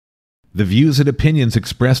The views and opinions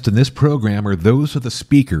expressed in this program are those of the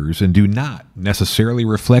speakers and do not necessarily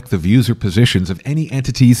reflect the views or positions of any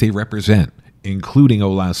entities they represent, including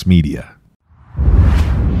Olas Media.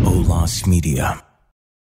 Olas Media.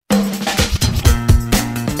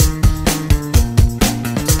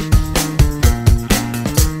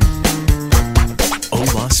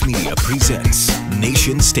 Olas Media presents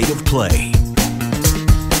Nation State of Play.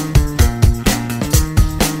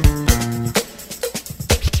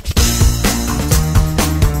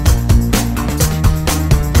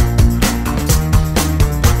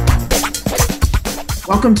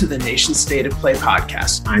 Welcome to the Nation State of Play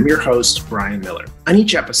podcast. I'm your host, Brian Miller. On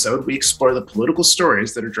each episode, we explore the political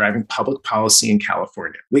stories that are driving public policy in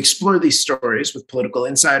California. We explore these stories with political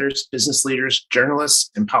insiders, business leaders,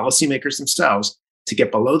 journalists, and policymakers themselves to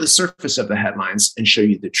get below the surface of the headlines and show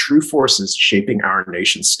you the true forces shaping our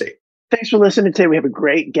nation's state. Thanks for listening today. We have a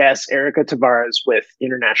great guest, Erica Tavares with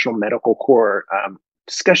International Medical Corps.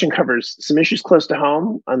 Discussion covers some issues close to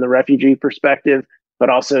home on the refugee perspective, but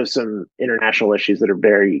also some international issues that are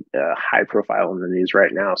very high profile in the news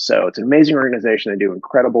right now. So it's an amazing organization. They do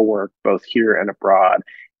incredible work both here and abroad,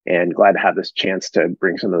 and glad to have this chance to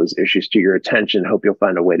bring some of those issues to your attention. Hope you'll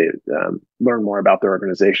find a way to learn more about their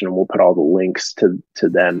organization, and we'll put all the links to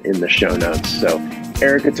them in the show notes. So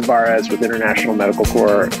Erica Tavares with International Medical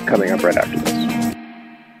Corps coming up right after this.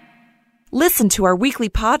 Listen to our weekly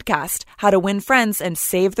podcast, How to Win Friends and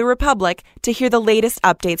Save the Republic, to hear the latest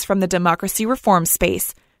updates from the democracy reform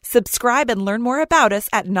space. Subscribe and learn more about us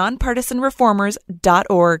at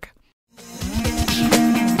nonpartisanreformers.org.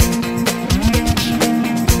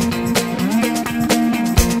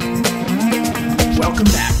 Welcome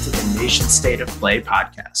back to the Nation State of Play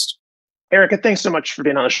podcast. Erica, thanks so much for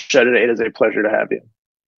being on the show today. It is a pleasure to have you.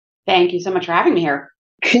 Thank you so much for having me here.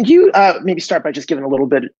 Can you maybe start by just giving a little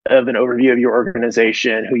bit of an overview of your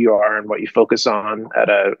organization, who you are, and what you focus on at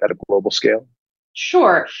a global scale?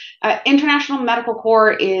 Sure. International Medical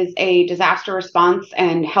Corps is a disaster response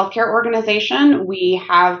and healthcare organization. We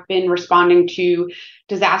have been responding to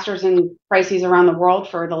disasters and crises around the world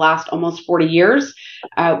for the last almost 40 years.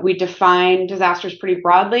 We define disasters pretty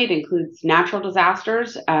broadly. It includes natural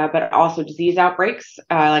disasters, but also disease outbreaks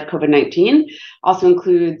like COVID-19. Also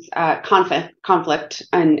includes conflict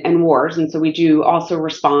and wars. And so we do also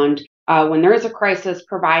respond when there is a crisis,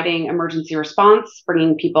 providing emergency response,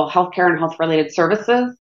 bringing people healthcare and health-related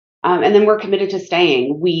services. And then we're committed to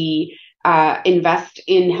staying. We invest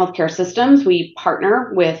in healthcare systems. We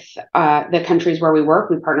partner with the countries where we work.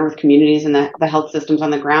 We partner with communities and the health systems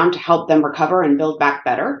on the ground to help them recover and build back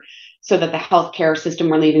better so that the healthcare system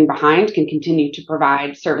we're leaving behind can continue to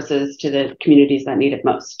provide services to the communities that need it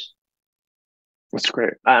most. That's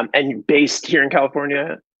great. And you're based here in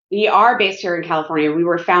California? We are based here in California. We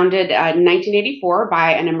were founded in 1984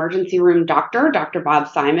 by an emergency room doctor, Dr. Bob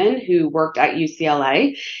Simon, who worked at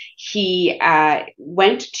UCLA. He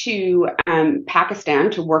went to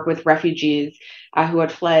Pakistan to work with refugees who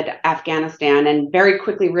had fled Afghanistan, and very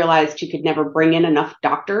quickly realized he could never bring in enough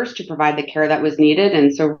doctors to provide the care that was needed.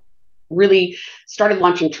 And so really started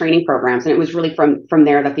launching training programs. And it was really from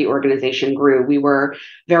there that the organization grew. We were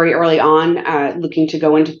very early on looking to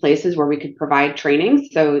go into places where we could provide training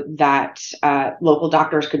so that local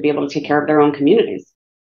doctors could be able to take care of their own communities.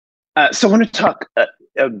 So I want to talk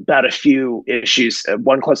about a few issues,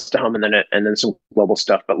 one close to home and then some global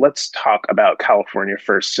stuff. But let's talk about California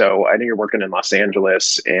first. So I know you're working in Los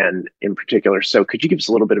Angeles and in particular. So could you give us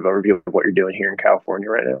a little bit of overview of what you're doing here in California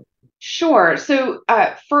right now? Sure. So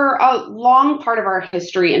for a long part of our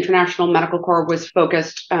history, International Medical Corps was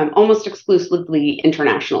focused almost exclusively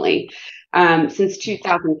internationally. Since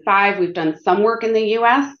 2005, we've done some work in the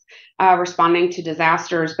U.S. Responding to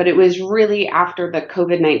disasters, but it was really after the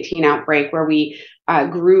COVID-19 outbreak where we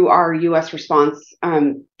grew our U.S. response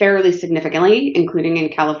fairly significantly, including in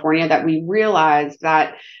California, that we realized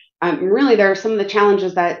that really, there are some of the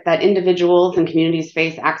challenges that individuals and communities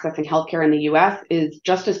face accessing healthcare in the U.S. is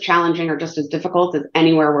just as challenging or just as difficult as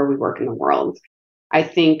anywhere where we work in the world. I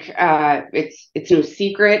think it's no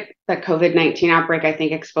secret that COVID-19 outbreak, I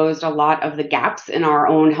think, exposed a lot of the gaps in our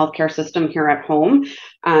own healthcare system here at home.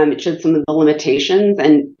 It showed some of the limitations.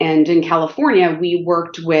 And in California, we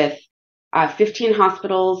worked with 15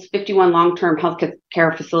 hospitals, 51 long-term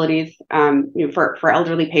healthcare facilities for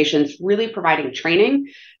elderly patients, really providing training,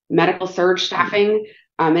 medical surge staffing,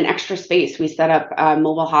 and extra space. We set up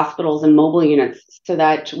mobile hospitals and mobile units so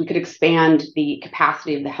that we could expand the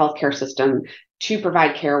capacity of the healthcare system to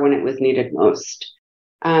provide care when it was needed most.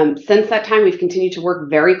 Since that time, we've continued to work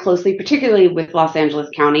very closely, particularly with Los Angeles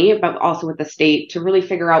County, but also with the state, to really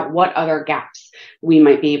figure out what other gaps we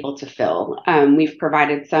might be able to fill. We've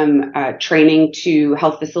provided some training to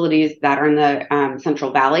health facilities that are in the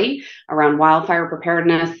Central Valley around wildfire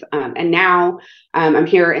preparedness. And now I'm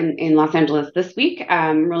here in Los Angeles this week,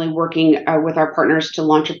 really working with our partners to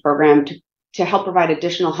launch a program to help provide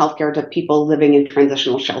additional healthcare to people living in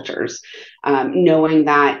transitional shelters, knowing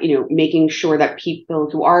that, making sure that people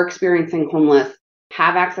who are experiencing homeless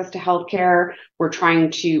have access to healthcare. We're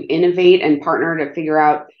trying to innovate and partner to figure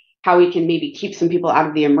out how we can maybe keep some people out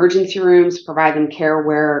of the emergency rooms, provide them care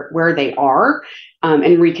where they are, and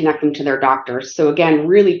reconnect them to their doctors. So again,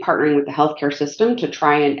 really partnering with the healthcare system to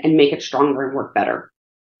try and make it stronger and work better.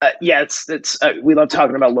 It's we love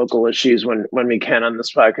talking about local issues when we can on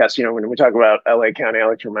this podcast. When we talk about LA County, I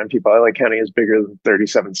like to remind people LA County is bigger than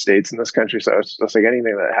 37 states in this country. So it's just like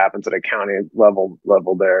anything that happens at a county level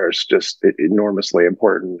there is just enormously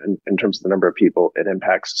important in terms of the number of people it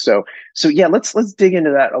impacts. So yeah, let's dig into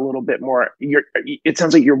that a little bit more. It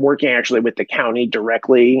sounds like you're working actually with the county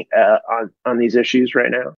directly on these issues right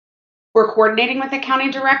now. We're coordinating with the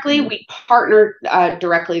county directly. We partner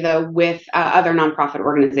directly, though, with other nonprofit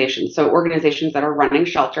organizations. So organizations that are running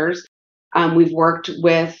shelters. We've worked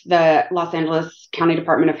with the Los Angeles County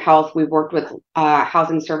Department of Health. We've worked with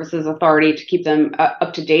Housing Services Authority to keep them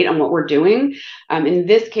up to date on what we're doing. In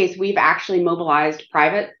this case, we've actually mobilized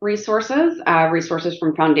private resources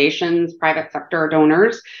from foundations, private sector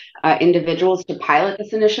donors, individuals to pilot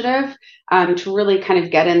this initiative, to really kind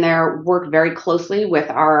of get in there, work very closely with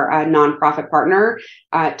our nonprofit partner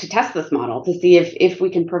to test this model, to see if we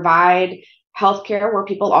can provide healthcare where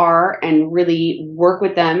people are and really work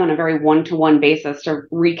with them on a very one-to-one basis to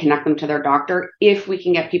reconnect them to their doctor. If we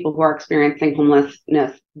can get people who are experiencing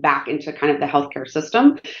homelessness back into kind of the healthcare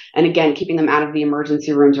system, and again, keeping them out of the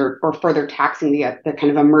emergency rooms or further taxing the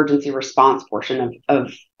kind of emergency response portion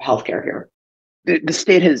of healthcare here. The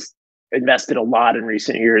state has invested a lot in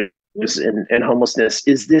recent years in homelessness.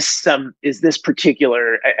 Is this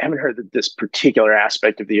particular? I haven't heard this particular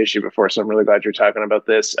aspect of the issue before, so I'm really glad you're talking about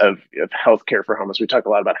this of healthcare for homeless. We talk a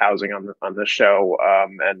lot about housing on the show,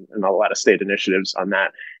 and a lot of state initiatives on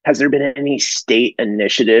that. Has there been any state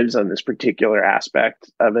initiatives on this particular aspect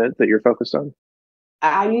of it that you're focused on?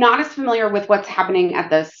 I'm not as familiar with what's happening at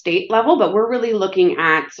the state level, but we're really looking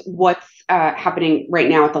at what's happening right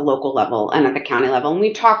now at the local level and at the county level. And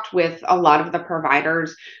we talked with a lot of the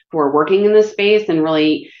providers who are working in this space, and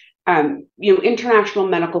really, International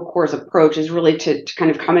Medical Corps' approach is really to kind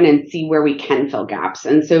of come in and see where we can fill gaps.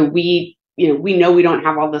 And so we know we don't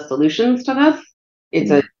have all the solutions to this. It's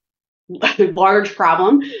a large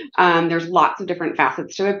problem. There's lots of different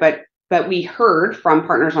facets to it, but we heard from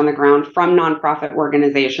partners on the ground, from nonprofit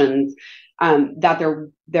organizations, that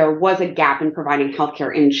there was a gap in providing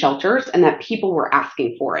healthcare in shelters, and that people were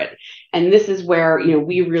asking for it. And this is where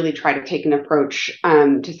we really try to take an approach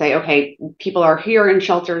to say, okay, people are here in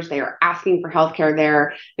shelters, they are asking for healthcare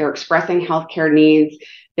there, they're expressing healthcare needs.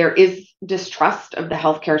 There is distrust of the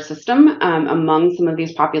healthcare system among some of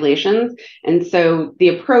these populations, and so the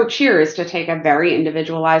approach here is to take a very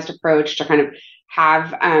individualized approach to kind of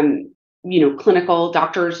have clinical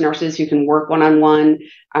doctors, nurses who can work one-on-one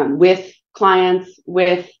with clients,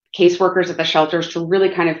 with caseworkers at the shelters, to really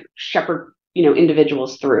kind of shepherd,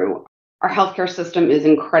 individuals through. Our healthcare system is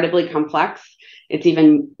incredibly complex. It's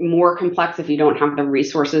even more complex if you don't have the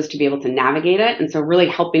resources to be able to navigate it. And so really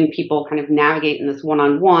helping people kind of navigate in this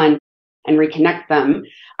one-on-one and reconnect them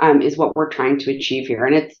is what we're trying to achieve here.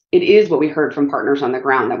 And it is what we heard from partners on the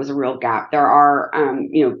ground. That was a real gap. There are,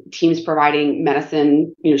 teams providing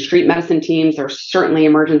medicine, street medicine teams. There are certainly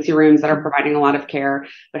emergency rooms that are providing a lot of care.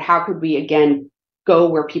 But how could we, again, go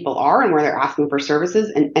where people are and where they're asking for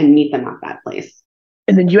services and meet them at that place?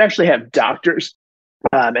 And then you actually have doctors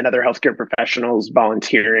and other healthcare professionals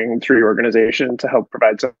volunteering through your organization to help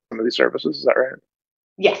provide some of these services. Is that right?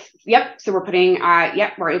 Yes. Yep. So we're putting,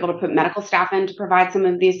 we're able to put medical staff in to provide some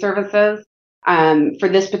of these services. For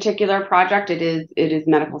this particular project, it is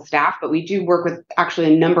medical staff, but we do work with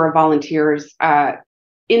actually a number of volunteers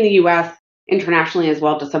in the U.S., internationally as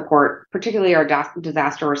well, to support particularly our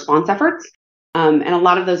disaster response efforts. And a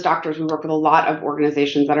lot of those doctors, we work with a lot of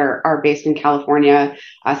organizations that are based in California.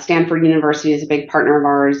 Stanford University is a big partner of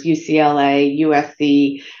ours, UCLA,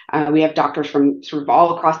 USC. We have doctors from sort of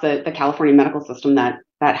all across the California medical system that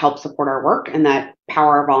help support our work and that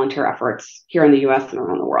power our volunteer efforts here in the US and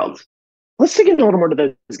around the world. Let's dig in a little more to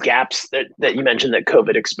those gaps that you mentioned that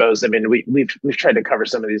COVID exposed. I mean, we've tried to cover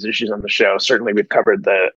some of these issues on the show. Certainly, we've covered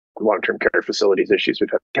the long-term care facilities issues.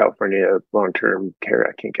 We've had California Long-Term Care,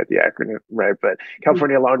 I can't get the acronym right, but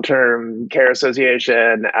California Long-Term Care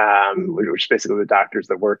Association, which is basically the doctors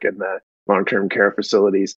that work in the long-term care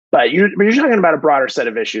facilities. But you're talking about a broader set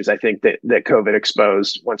of issues, I think, that COVID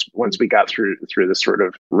exposed once we got through this sort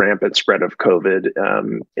of rampant spread of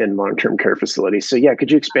COVID in long-term care facilities. So yeah,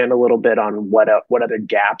 could you expand a little bit on what other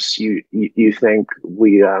gaps you think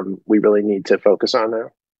we really need to focus on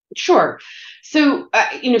now? Sure. So,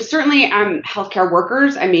 certainly healthcare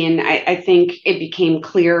workers. I mean, I think it became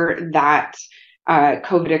clear that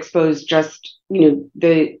COVID exposed just,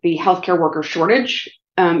 the healthcare worker shortage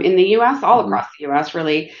in the U.S., all across the U.S.,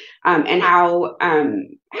 really, and how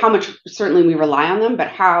much certainly we rely on them, but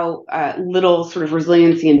how little sort of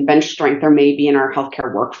resiliency and bench strength there may be in our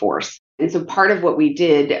healthcare workforce. And so part of what we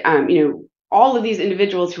did, all of these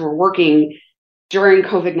individuals who were working during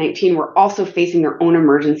COVID-19 were also facing their own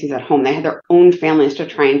emergencies at home. They had their own families to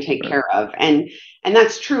try and take care of. And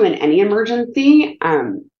that's true in any emergency.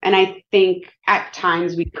 And I think at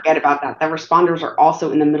times we forget about that. The responders are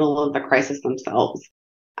also in the middle of the crisis themselves.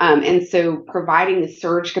 And so providing the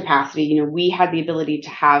surge capacity, we had the ability to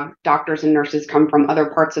have doctors and nurses come from other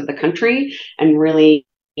parts of the country and really,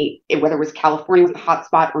 whether it was California was the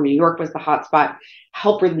hotspot or New York was the hotspot,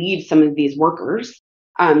 help relieve some of these workers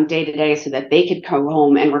day to day so that they could go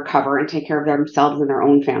home and recover and take care of themselves and their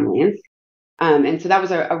own families. And so that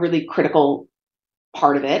was a really critical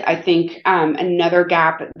part of it. I think another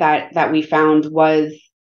gap that we found was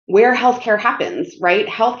where healthcare happens, right?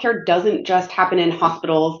 Healthcare doesn't just happen in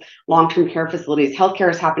hospitals, long-term care facilities.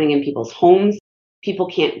 Healthcare is happening in people's homes. People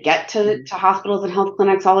can't get to hospitals and health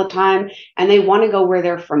clinics all the time, and they want to go where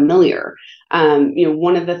they're familiar.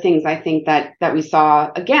 One of the things I think that we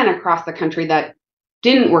saw, again, across the country that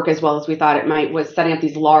didn't work as well as we thought it might was setting up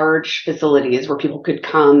these large facilities where people could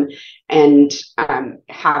come and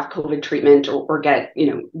have COVID treatment or get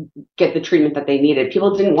the treatment that they needed.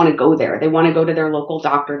 People didn't want to go there. They want to go to their local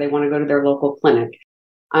doctor. They want to go to their local clinic.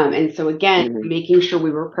 And so again, making sure we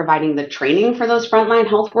were providing the training for those frontline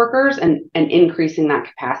health workers and increasing that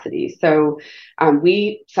capacity. So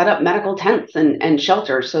we set up medical tents and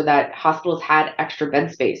shelters so that hospitals had extra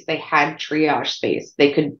bed space. They had triage space.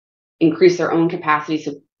 They could increase their own capacity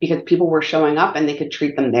because people were showing up and they could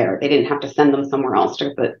treat them there. They didn't have to send them somewhere else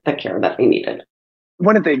to get the care that they needed.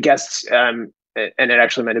 One of the guests, and it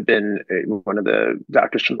actually might have been one of the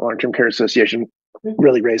doctors from the Long-Term Care Association,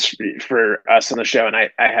 really raised for us on the show, and I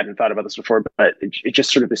hadn't thought about this before, but it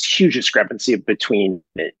just sort of this huge discrepancy between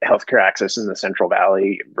healthcare access in the Central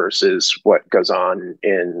Valley versus what goes on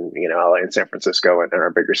in LA and San Francisco and our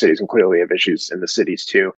bigger cities, and clearly we have issues in the cities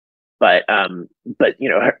too. But I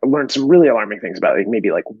learned some really alarming things about maybe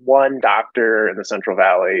one doctor in the Central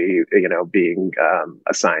Valley, being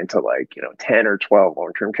assigned to 10 or 12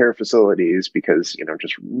 long-term care facilities because,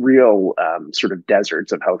 just real sort of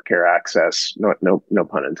deserts of healthcare access, no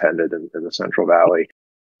pun intended, in the Central Valley.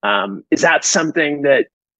 Is that something that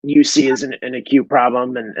you see as an acute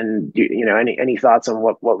problem? And any thoughts on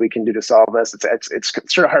what we can do to solve this? It's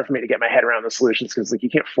sort of hard for me to get my head around the solutions because you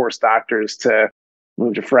can't force doctors to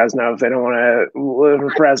move to Fresno if they don't want to live in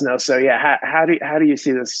Fresno. So yeah, how do you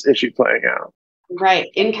see this issue playing out? Right.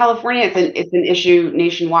 In California, it's an issue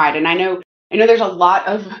nationwide. And I know there's a lot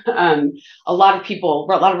of people,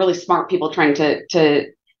 a lot of really smart people trying to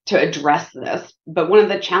address this. But one of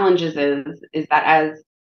the challenges is that as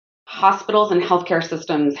hospitals and healthcare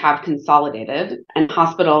systems have consolidated and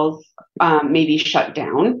hospitals may be shut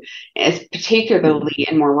down, particularly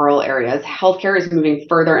in more rural areas, healthcare is moving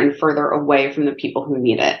further and further away from the people who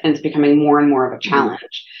need it. And it's becoming more and more of a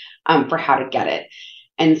challenge for how to get it.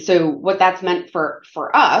 And so what that's meant for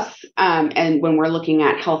us, and when we're looking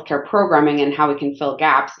at healthcare programming and how we can fill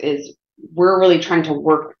gaps, is we're really trying to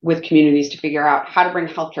work with communities to figure out how to bring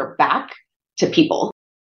healthcare back to people.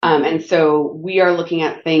 And so we are looking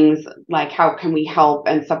at things like how can we help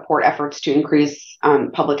and support efforts to increase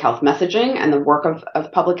public health messaging and the work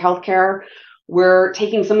of public health care. We're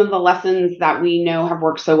taking some of the lessons that we know have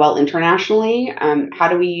worked so well internationally. How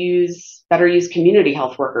do we better use community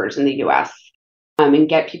health workers in the U.S. And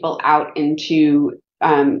get people out into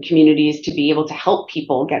communities to be able to help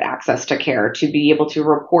people get access to care, to be able to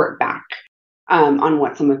report back on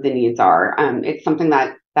what some of the needs are. It's something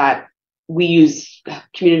that we use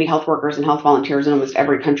community health workers and health volunteers in almost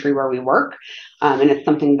every country where we work. And it's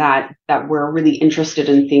something that we're really interested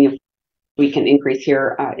in seeing if we can increase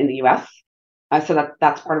here in the US. So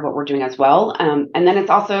that's part of what we're doing as well. And then it's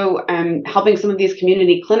also helping some of these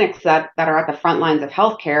community clinics that are at the front lines of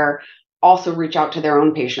healthcare also reach out to their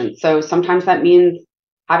own patients. So sometimes that means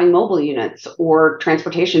having mobile units or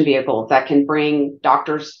transportation vehicles that can bring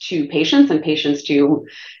doctors to patients and patients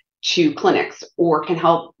to clinics, or can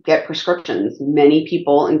help get prescriptions. Many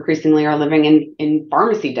people increasingly are living in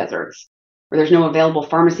pharmacy deserts where there's no available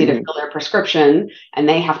pharmacy to fill their prescription, and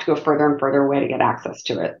they have to go further and further away to get access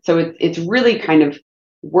to it. So it's really kind of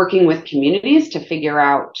working with communities to figure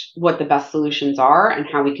out what the best solutions are and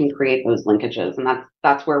how we can create those linkages. And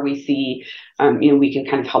that's where we see, we can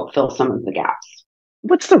kind of help fill some of the gaps.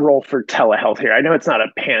 What's the role for telehealth here? I know it's not a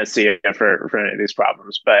panacea for any of these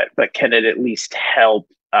problems, but can it at least help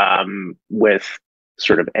with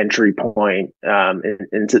sort of entry point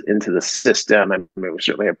into the system? I mean, we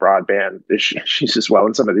certainly have broadband issues as well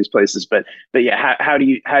in some of these places, but yeah, how do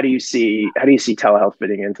you see telehealth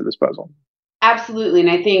fitting into this puzzle? Absolutely. And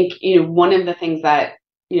I think, one of the things that,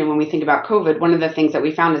 when we think about COVID, one of the things that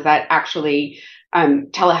we found is that actually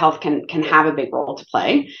telehealth can have a big role to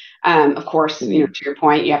play. Of course, to your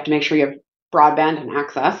point, you have to make sure you have broadband and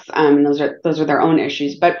access. And those are their own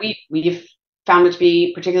issues. But we've found it to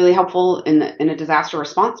be particularly helpful in a disaster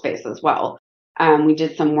response space as well. We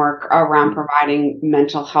did some work around providing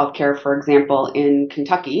mental health care, for example, in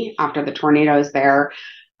Kentucky after the tornadoes there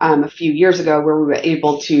a few years ago, where we were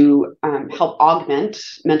able to help augment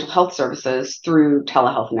mental health services through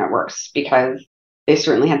telehealth networks, because they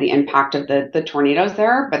certainly had the impact of the tornadoes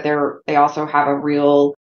there, but they also have a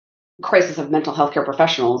real crisis of mental health care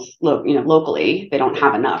professionals. Locally, they don't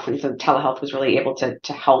have enough, and so telehealth was really able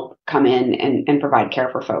to help come in and provide care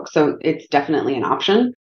for folks. So it's definitely an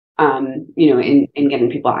option, in getting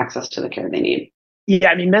people access to the care they need.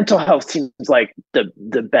 Yeah, I mean, mental health seems like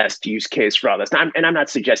the best use case for all this. And I'm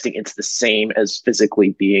not suggesting it's the same as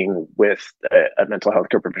physically being with a mental health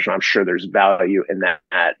care professional. I'm sure there's value in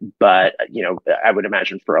that. But, I would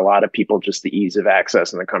imagine for a lot of people, just the ease of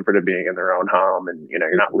access and the comfort of being in their own home, and,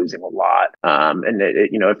 you're not losing a lot.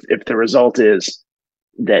 If the result is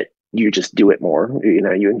that you just do it more,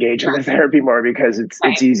 you engage in the therapy more because it's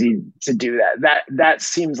easy to do that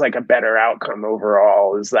seems like a better outcome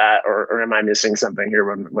overall. Is that, or am I missing something here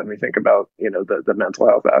when we think about, the mental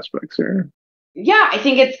health aspects here? Yeah, I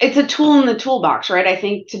think it's a tool in the toolbox, right? I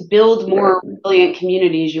think to build more resilient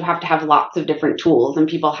communities, you have to have lots of different tools, and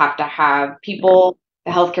people have to have the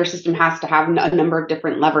healthcare system has to have a number of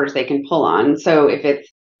different levers they can pull on. So if it's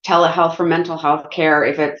telehealth for mental health care,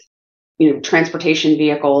 if it's transportation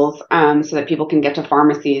vehicles, so that people can get to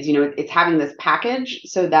pharmacies. It's having this package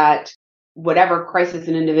so that whatever crisis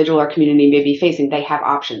an individual or community may be facing, they have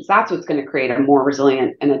options. That's what's going to create a more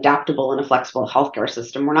resilient and adaptable and a flexible healthcare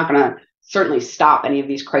system. We're not going to certainly stop any of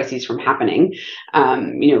these crises from happening.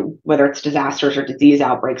 Whether it's disasters or disease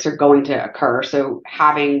outbreaks are going to occur. So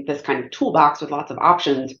having this kind of toolbox with lots of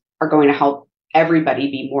options are going to help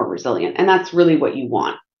everybody be more resilient. And that's really what you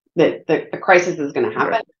want. That the crisis is going to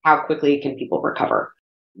happen. Right. How quickly can people recover?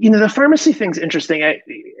 The pharmacy thing's interesting. I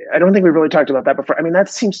don't think we really talked about that before. I mean, that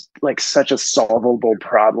seems like such a solvable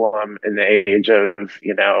problem in the age of,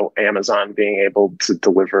 Amazon being able to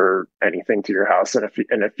deliver anything to your house in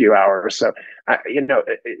a few hours. So,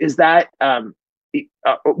 is that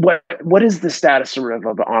what is the status sort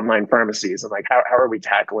of online pharmacies, and like how are we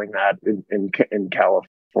tackling that in California?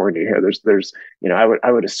 Here, there's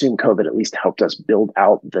I would assume COVID at least helped us build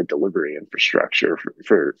out the delivery infrastructure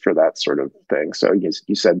for that sort of thing. So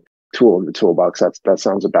you said tool in the toolbox. That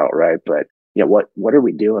sounds about right. But what are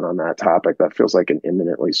we doing on that topic? That feels like an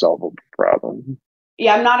imminently solvable problem.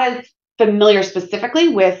 Yeah, I'm not as familiar specifically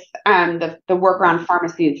with the work around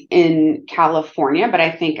pharmacies in California, but I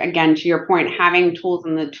think, again, to your point, having tools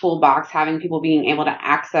in the toolbox, having people being able to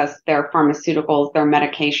access their pharmaceuticals, their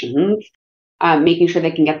medications, making sure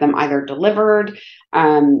they can get them either delivered,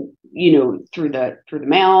 through the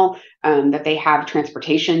mail, that they have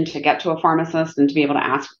transportation to get to a pharmacist and to be able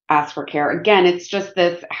to ask for care. Again, it's just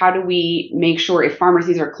this: how do we make sure, if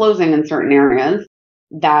pharmacies are closing in certain areas,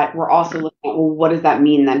 that we're also looking at, well, what does that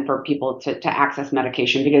mean then for people to access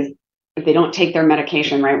medication? Because if they don't take their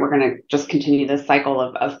medication, right, we're going to just continue this cycle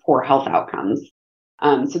of poor health outcomes.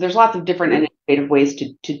 So there's lots of different and innovative ways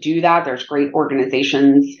to do that. There's great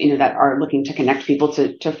organizations, that are looking to connect people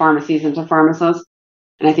to pharmacies and to pharmacists.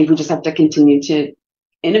 And I think we just have to continue to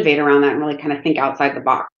innovate around that and really kind of think outside the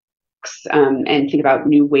box, and think about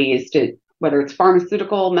new ways to, whether it's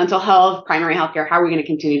pharmaceutical, mental health, primary healthcare, how are we going to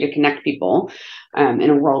continue to connect people in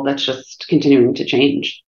a world that's just continuing to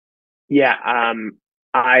change? Yeah,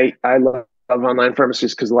 I love online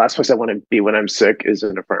pharmacies, because the last place I want to be when I'm sick is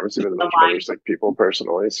in a pharmacy with a bunch of other sick people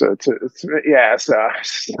personally. So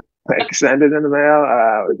like send it in the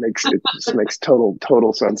mail. It just makes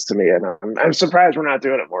total sense to me, and I'm surprised we're not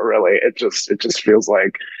doing it more. Really, it just feels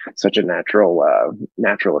like such a natural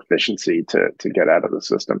efficiency to get out of the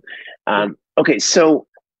system. Okay, so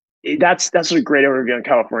that's a great overview on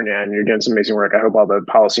California, and you're doing some amazing work. I hope all the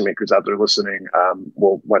policymakers out there listening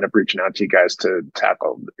will wind up reaching out to you guys to talk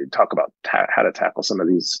about how to tackle some of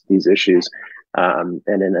these issues. And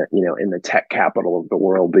in the tech capital of the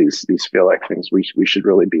world, these feel like things we should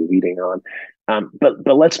really be leading on. But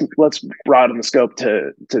let's broaden the scope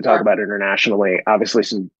to talk about internationally. Obviously,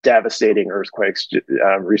 some devastating earthquakes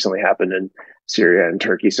recently happened in Syria and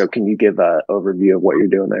Turkey. So, can you give an overview of what you're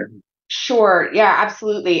doing there? Sure. Yeah,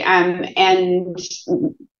 absolutely. And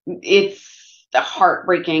it's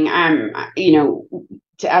heartbreaking.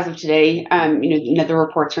 As of today, the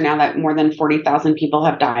reports are now that more than 40,000 people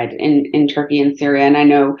have died in Turkey and Syria. And I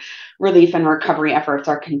know relief and recovery efforts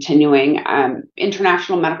are continuing.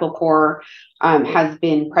 International Medical Corps has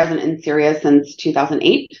been present in Syria since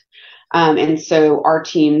 2008. And so our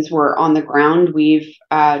teams were on the ground. We've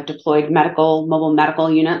deployed mobile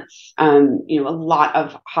medical units. A lot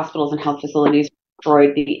of hospitals and health facilities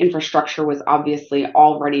destroyed. The infrastructure was obviously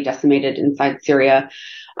already decimated inside Syria.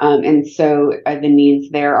 And so the needs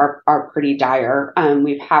there are pretty dire.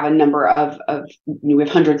 We have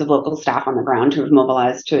hundreds of local staff on the ground who have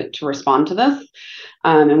mobilized to respond to this.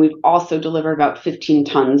 And we've also delivered about 15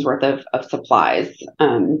 tons worth of supplies.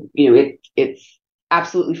 It's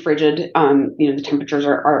absolutely frigid. The temperatures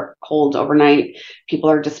are cold overnight. People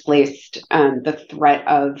are displaced. The threat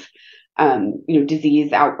of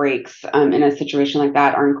disease outbreaks in a situation like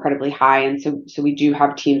that are incredibly high. And so we do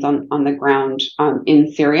have teams on the ground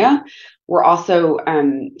in Syria. We're also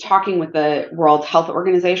talking with the World Health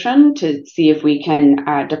Organization to see if we can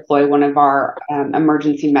deploy one of our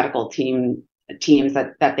emergency medical teams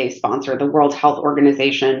that they sponsor. The World Health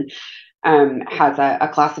Organization has a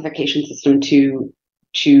classification system to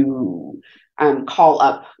call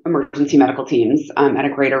up emergency medical teams at a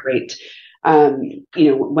greater rate,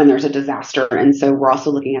 when there's a disaster. And so we're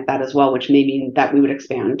also looking at that as well, which may mean that we would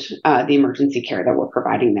expand the emergency care that we're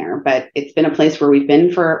providing there. But it's been a place where we've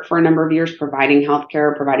been for a number of years, providing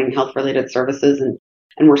healthcare, providing health-related services, and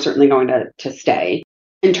we're certainly going to stay.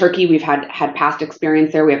 In Turkey, we've had past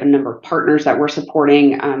experience there. We have a number of partners that we're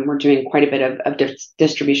supporting. We're doing quite a bit of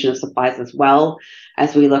distribution of supplies as well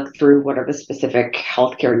as we look through what are the specific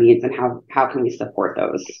healthcare needs and how can we support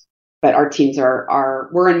those. But our teams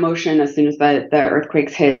we're in motion as soon as the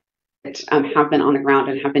earthquakes hit, have been on the ground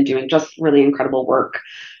and have been doing just really incredible work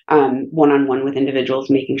one-on-one with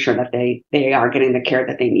individuals, making sure that they are getting the care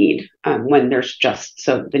that they need when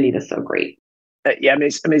the need is so great.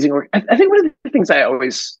 Amazing work. I think one of the things I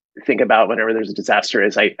always think about whenever there's a disaster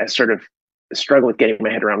is I sort of struggle with getting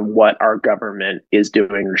my head around what our government is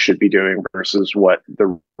doing or should be doing versus what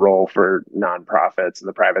the role for nonprofits and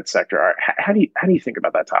the private sector are. How do you think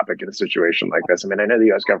about that topic in a situation like this? I mean, I know the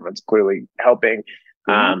U.S. government's clearly helping,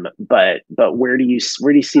 but where do you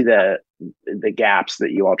see the gaps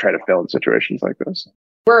that you all try to fill in situations like this?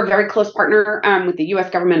 We're a very close partner with the U.S.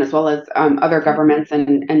 government as well as other governments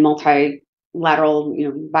and multilateral,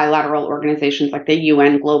 bilateral organizations like the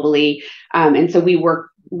UN globally. And so we work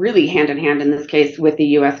really hand in hand in this case with the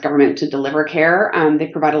U.S. government to deliver care. They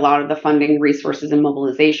provide a lot of the funding, resources, and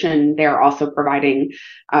mobilization. They're also providing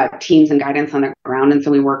teams and guidance on the ground. And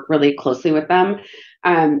so we work really closely with them.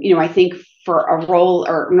 I think for a role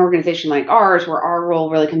or an organization like ours, where our role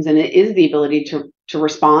really comes in, it is the ability to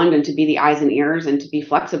respond and to be the eyes and ears and to be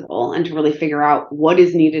flexible and to really figure out what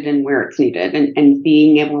is needed and where it's needed, and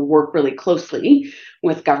being able to work really closely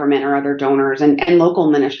with government or other donors and local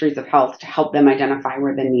ministries of health to help them identify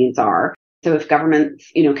where the needs are. So if governments,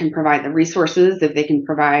 can provide the resources, if they can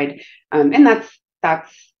provide, and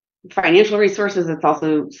that's financial resources, it's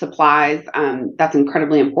also supplies, that's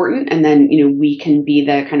incredibly important. And then, we can be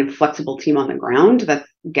the kind of flexible team on the ground that's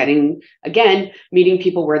meeting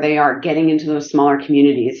people where they are, getting into those smaller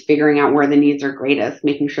communities, figuring out where the needs are greatest,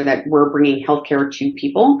 making sure that we're bringing healthcare to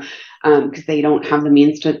people because they don't have the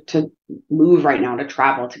means to move right now, to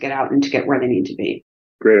travel, to get out and to get where they need to be.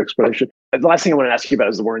 Great explanation. The last thing I want to ask you about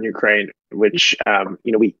is the war in Ukraine, which,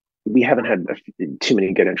 we haven't had too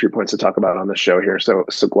many good entry points to talk about on the show here. So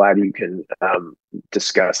glad you can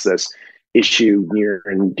discuss this issue near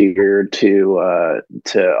and dear to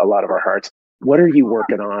a lot of our hearts. What are you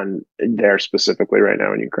working on there specifically right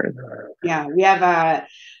now in Ukraine? Yeah, we have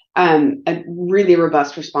a really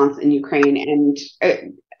robust response in Ukraine and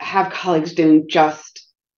have colleagues doing just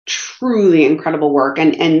truly incredible work.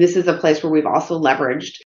 And this is a place where we've also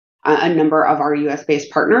leveraged a number of our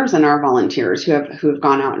U.S.-based partners and our volunteers who have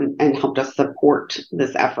gone out and helped us support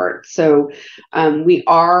this effort. So we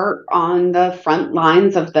are on the front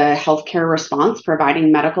lines of the healthcare response,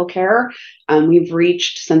 providing medical care. We've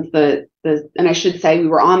reached since and I should say we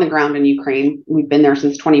were on the ground in Ukraine. We've been there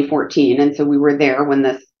since 2014, and so we were there when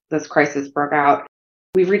this crisis broke out.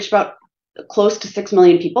 We've reached about close to 6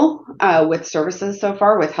 million people with services so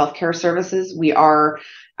far, with healthcare services. We are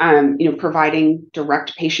providing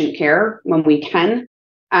direct patient care when we can.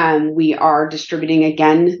 We are distributing,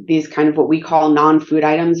 again, these kind of what we call non-food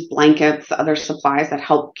items, blankets, other supplies that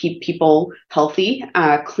help keep people healthy,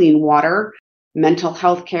 clean water, mental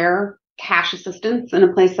health care, cash assistance in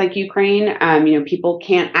a place like Ukraine. People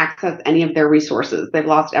can't access any of their resources. They've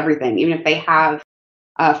lost everything. Even if they have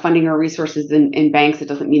funding or resources in banks, it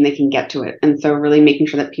doesn't mean they can get to it. And so really making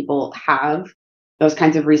sure that people have those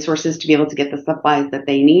kinds of resources to be able to get the supplies that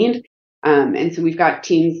they need. And so we've got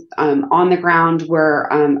teams on the ground where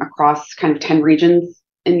across kind of 10 regions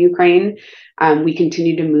in Ukraine, we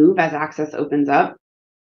continue to move as access opens up.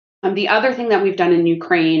 The other thing that we've done in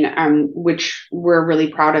Ukraine, which we're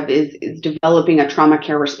really proud of, is developing a trauma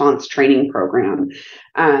care response training program.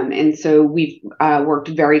 And so we've worked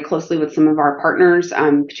very closely with some of our partners,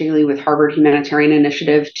 particularly with Harvard Humanitarian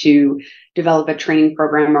Initiative, to develop a training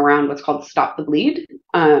program around what's called Stop the Bleed,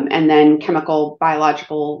 and then chemical,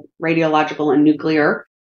 biological, radiological, and nuclear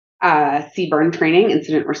CBRN training,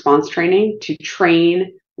 incident response training, to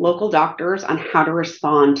train local doctors on how to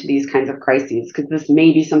respond to these kinds of crises, because this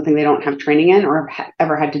may be something they don't have training in or have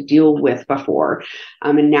ever had to deal with before.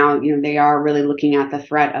 And now, they are really looking at the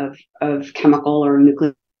threat of chemical or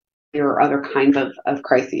nuclear or other kinds of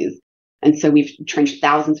crises. And so we've trained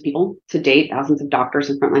thousands of people to date, thousands of doctors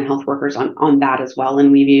and frontline health workers on that as well.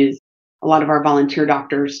 And we've used a lot of our volunteer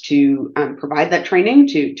doctors to provide that training,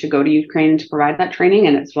 to go to Ukraine to provide that training,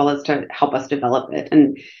 and as well as to help us develop it.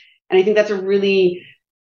 And I think that's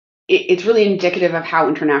it's really indicative of how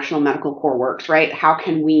International Medical Corps works, right? How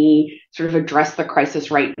can we sort of address the crisis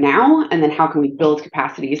right now? And then how can we build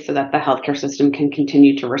capacities so that the healthcare system can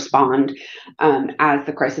continue to respond as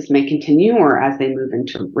the crisis may continue or as they move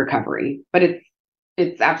into recovery? But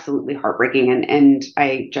it's absolutely heartbreaking. And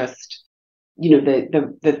I just,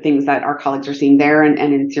 the things that our colleagues are seeing there and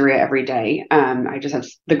in Syria every day, I just have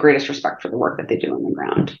the greatest respect for the work that they do on the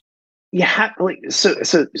ground. Yeah, so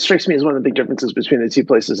it strikes me as one of the big differences between the two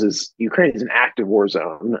places is Ukraine is an active war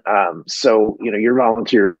zone. So your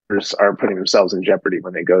volunteers are putting themselves in jeopardy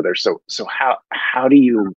when they go there. So how do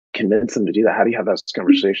you convince them to do that? How do you have those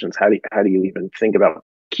conversations? How do you even think about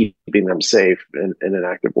keeping them safe in an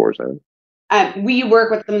active war zone? We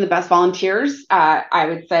work with some of the best volunteers, I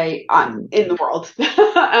would say, in the world.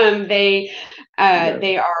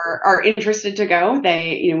 They are interested to go.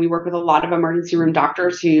 We work with a lot of emergency room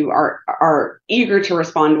doctors who are eager to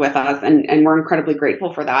respond with us, and we're incredibly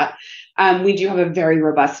grateful for that. We do have a very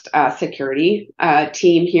robust security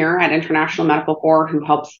team here at International Medical Corps who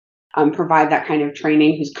helps provide that kind of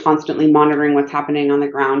training, who's constantly monitoring what's happening on the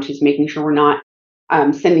ground, who's making sure we're not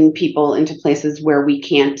sending people into places where we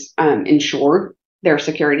can't ensure their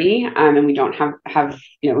security, and we don't have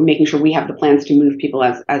making sure we have the plans to move people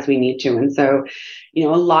as we need to. And so, a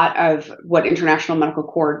lot of what International Medical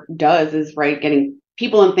Corps does is getting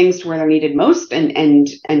people and things to where they're needed most, and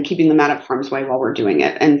keeping them out of harm's way while we're doing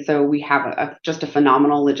it. And so we have just a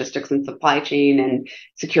phenomenal logistics and supply chain and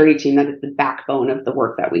security team that is the backbone of the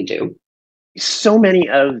work that we do. So many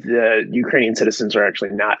of the Ukrainian citizens are actually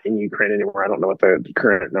not in Ukraine anymore. I don't know what the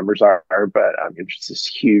current numbers are, but it's this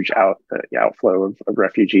huge outflow of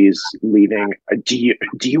refugees leaving. Do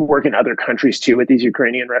you work in other countries too with these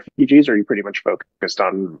Ukrainian refugees, or are you pretty much focused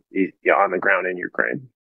on the ground in Ukraine?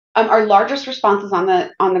 Our largest response is on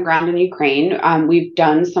the ground in Ukraine. We've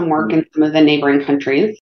done some work in some of the neighboring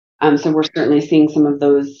countries. So we're certainly seeing some of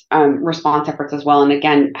those response efforts as well. And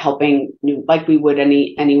again, helping, like we would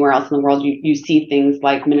anywhere else in the world, you see things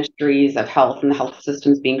like ministries of health and the health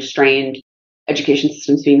systems being strained, education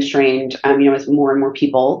systems being strained, as more and more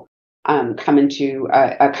people come into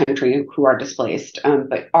a country who are displaced.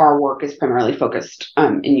 But our work is primarily focused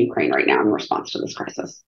in Ukraine right now in response to this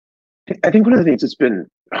crisis. I think one of the things that's been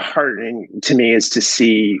heartening to me is to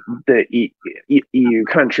see the EU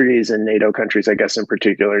countries and NATO countries, I guess in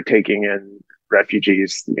particular, taking in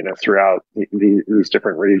refugees, throughout these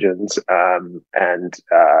different regions, and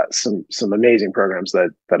some amazing programs that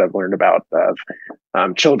I've learned about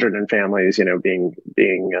of children and families,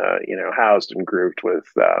 being housed and grouped with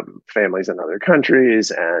families in other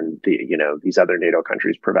countries, and these other NATO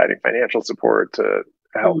countries providing financial support to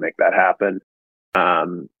help make that happen.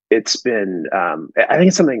 it's been, I think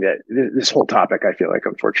it's something that this whole topic, I feel like,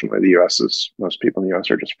 unfortunately, most people in the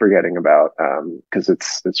US are just forgetting about, because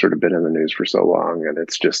it's sort of been in the news for so long, and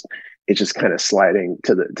it's just kind of sliding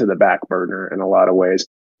to the back burner in a lot of ways.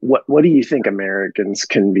 What do you think Americans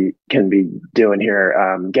can be doing here?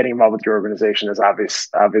 Getting involved with your organization is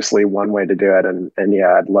obviously one way to do it, and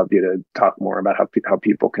yeah, I'd love you to talk more about how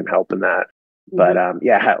people can help in that. But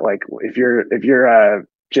like if you're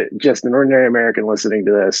just an ordinary American listening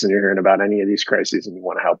to this and you're hearing about any of these crises and you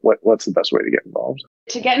want to help, what's the best way to get involved?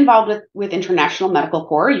 To get involved with International Medical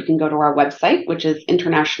Corps, you can go to our website, which is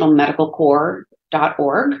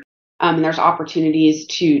internationalmedicalcorps.org. And there's opportunities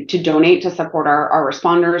to donate to support our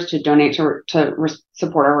responders, to donate to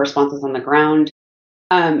support our responses on the ground.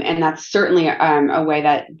 And that's certainly a way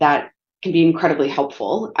that can be incredibly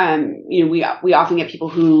helpful. We often get people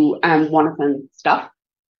who want to send stuff.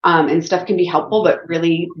 And stuff can be helpful, but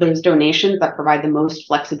really those donations that provide the most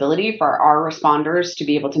flexibility for our responders to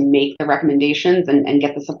be able to make the recommendations and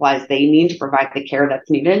get the supplies they need to provide the care that's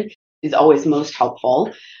needed is always most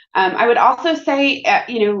helpful. I would also say,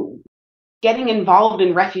 getting involved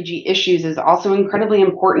in refugee issues is also incredibly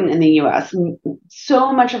important in the U.S.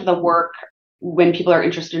 So much of the work, when people are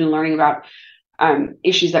interested in learning about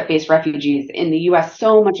issues that face refugees in the U.S.,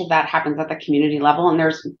 so much of that happens at the community level, and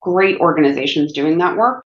there's great organizations doing that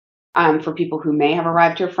work. For people who may have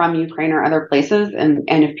arrived here from Ukraine or other places. And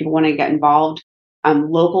if people want to get involved,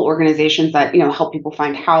 local organizations that, help people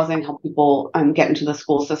find housing, help people get into the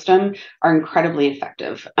school system are incredibly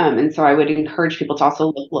effective. And so I would encourage people to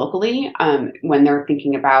also look locally when they're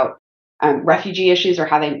thinking about refugee issues or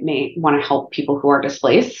how they may want to help people who are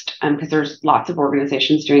displaced, because there's lots of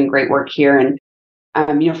organizations doing great work here. And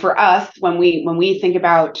for us, when we think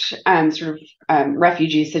about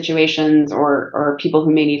refugee situations or people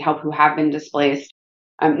who may need help who have been displaced,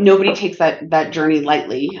 nobody takes that journey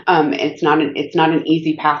lightly. It's not an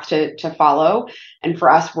easy path to follow. And for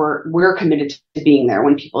us, we're committed to being there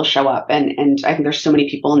when people show up. And I think there's so many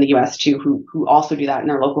people in the U.S. too who also do that in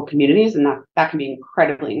their local communities, and that can be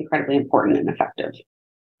incredibly, incredibly important and effective.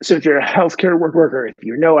 So if you're a healthcare worker, if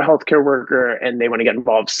you know a healthcare worker and they want to get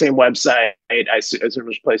involved, same website, I assume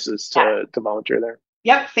there's places to volunteer there.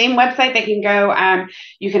 Yep, same website they can go.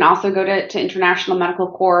 You can also go to International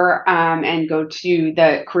Medical Corps and go to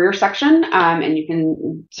the career section, and you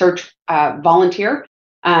can search volunteer,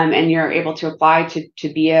 and you're able to apply to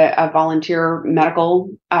be a volunteer medical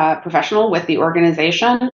professional with the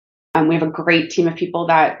organization. We have a great team of people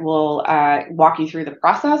that will walk you through the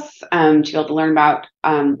process to be able to learn about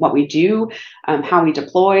what we do, how we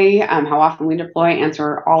deploy, how often we deploy,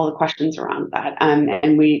 answer all the questions around that.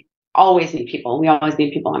 And we always need people. We always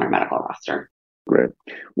need people on our medical roster. Great.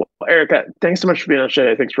 Well, Erica, thanks so much for being on the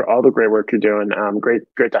show. Thanks for all the great work you're doing. Great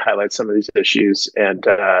to highlight some of these issues, and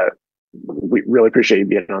we really appreciate you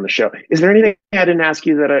being on the show. Is there anything I didn't ask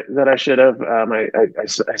you that I should have? I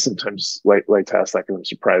sometimes like to ask that, and I'm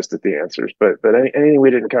surprised at the answers. But anything we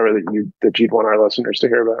didn't cover that you'd want our listeners to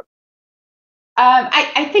hear about?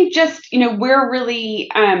 I think just we're really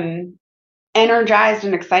energized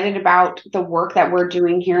and excited about the work that we're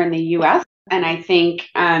doing here in the U.S. And I think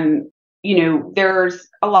there's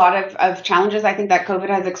a lot of challenges I think that COVID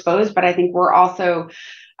has exposed, but I think we're also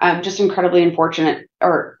just incredibly fortunate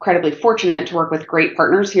to work with great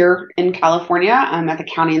partners here in California at the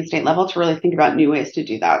county and state level to really think about new ways to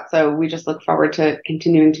do that. So we just look forward to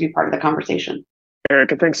continuing to be part of the conversation.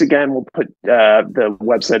 Erica, thanks again. We'll put the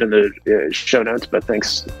website in the show notes, but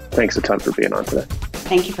thanks a ton for being on today.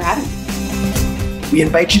 Thank you for having me. We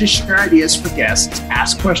invite you to share ideas for guests,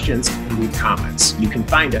 ask questions, and leave comments. You can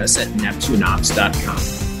find us at neptuneops.com.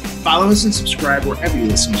 Follow us and subscribe wherever you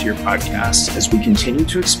listen to your podcasts as we continue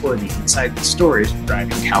to explore the inside stories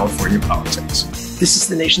driving California politics. This is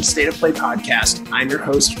the Nation State of Play podcast. I'm your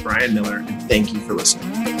host, Brian Miller, and thank you for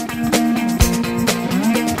listening.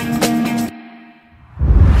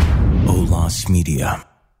 Olas Media.